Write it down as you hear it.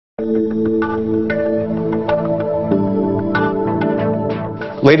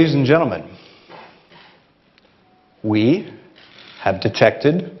Ladies and gentlemen, we have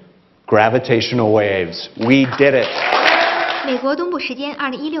detected gravitational waves. We did it. 美国东部时间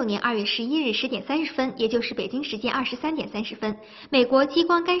2016年2月11日10点30分，也就是北京时间23点30分，美国激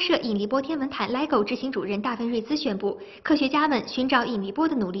光干涉引力波天文台 Ligo 执行主任大卫瑞兹宣布，科学家们寻找引力波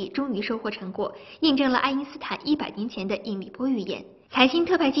的努力终于收获成果，印证了爱因斯坦100年前的引力波预言。财新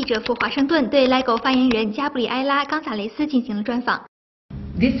特派记者赴华盛顿对 Ligo 发言人加布里埃拉·冈萨雷斯进行了专访。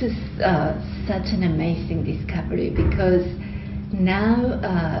This was such an amazing discovery because now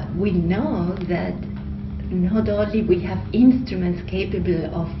we know that not only we have instruments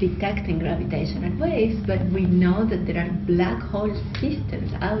capable of detecting gravitational waves, but we know that there are black hole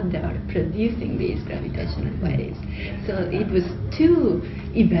systems out there producing these gravitational waves. So it was two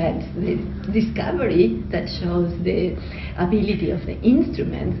events, the discovery that shows the ability of the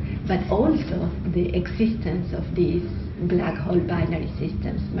instruments, but also the existence of these black hole binary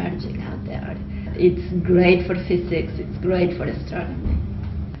systems merging out there. It's great for physics, it's great for astronomy.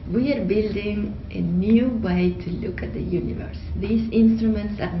 We are building a new way to look at the universe. These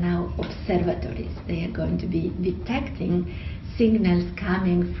instruments are now observatories. They are going to be detecting signals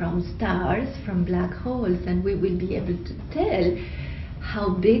coming from stars, from black holes, and we will be able to tell how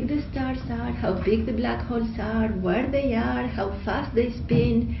big the stars are, how big the black holes are, where they are, how fast they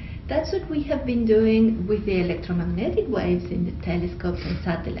spin. That's what we have been doing with the electromagnetic waves in the telescopes and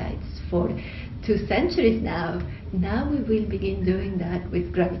satellites for 2 centuries now. Now we will begin doing that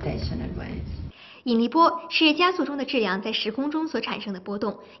with gravitational waves. 引力波是加速中的质量在时空中所产生的波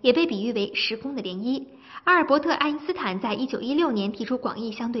动，也被比喻为时空的涟漪。阿尔伯特·爱因斯坦在1916年提出广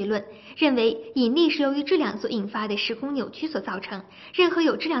义相对论，认为引力是由于质量所引发的时空扭曲所造成。任何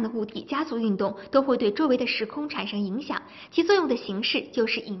有质量的物体加速运动，都会对周围的时空产生影响，其作用的形式就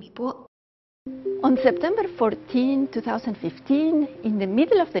是引力波。On September 14, 2015, in the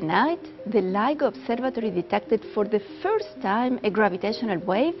middle of the night, the LIGO Observatory detected for the first time a gravitational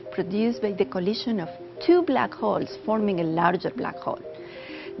wave produced by the collision of two black holes forming a larger black hole.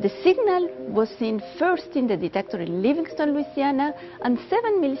 The signal was seen first in the detector in Livingston, Louisiana, and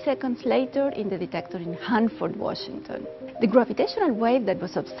 7 milliseconds later in the detector in Hanford, Washington. The gravitational wave that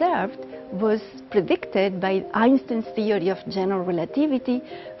was observed was predicted by Einstein's theory of general relativity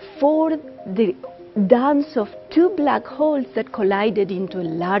for the dance of two black holes that collided into a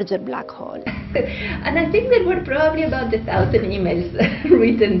larger black hole. And I think there were probably about 1,000 emails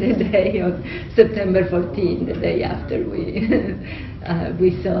written the day of September 14, the day after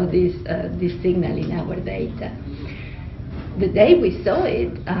we saw this signal in our data. The day we saw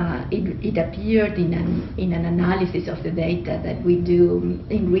it, it appeared in an analysis of the data that we do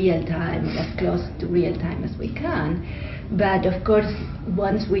in real time, as close to real time as we can. But of course,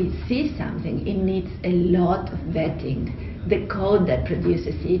 once we see something, it needs a lot of vetting. The code that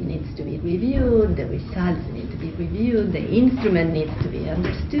produces it needs to be reviewed, the results need to be reviewed, the instrument needs to be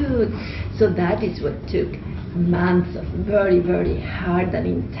understood. So that is what took months of very, very hard and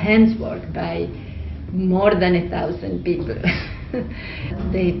intense work by more than 1,000 people.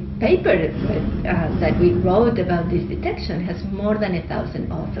 The paper that we wrote about this detection has more than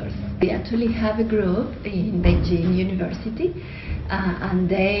 1,000 authors. We actually have a group in Beijing University, and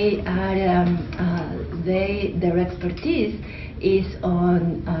they are their expertise is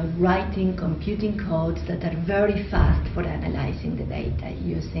on writing computing codes that are very fast for analyzing the data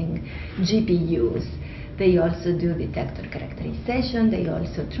using GPUs. They also do detector characterization. They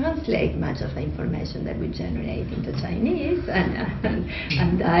also translate much of the information that we generate into Chinese,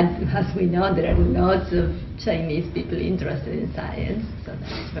 and that, as we know, there are lots of Chinese people interested in science, so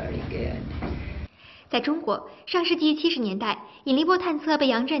that's very good. 在中国，上世纪70年代，引力波探测被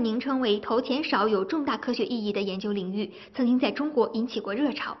杨振宁称为头前少有重大科学意义的研究领域，曾经在中国引起过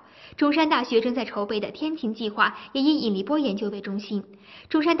热潮。中山大学正在筹备的天琴计划也以引力波研究为中心。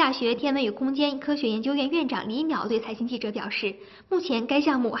中山大学天文与空间科学研究院院长李淼对财新记者表示，目前该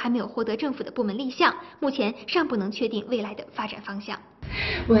项目还没有获得政府的部门立项，目前尚不能确定未来的发展方向。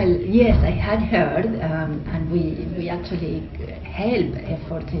Well, yes, I had heard, and we actually help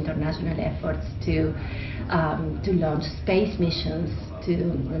efforts, international efforts to launch space missions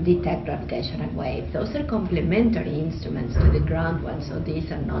to detect gravitational waves. Those are complementary instruments to the ground ones, so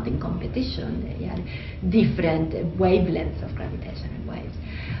these are not in competition. They are different wavelengths of gravitational waves.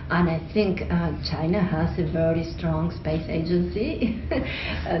 And I think China has a very strong space agency,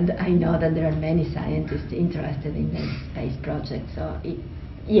 and I know that there are many scientists interested in this space project. So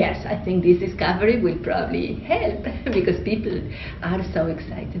yes, I think this discovery will probably help because people are so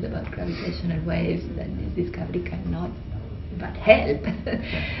excited about gravitational waves that this discovery cannot but help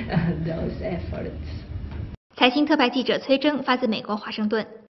those efforts. 财新特派记者崔征发自美国华盛顿。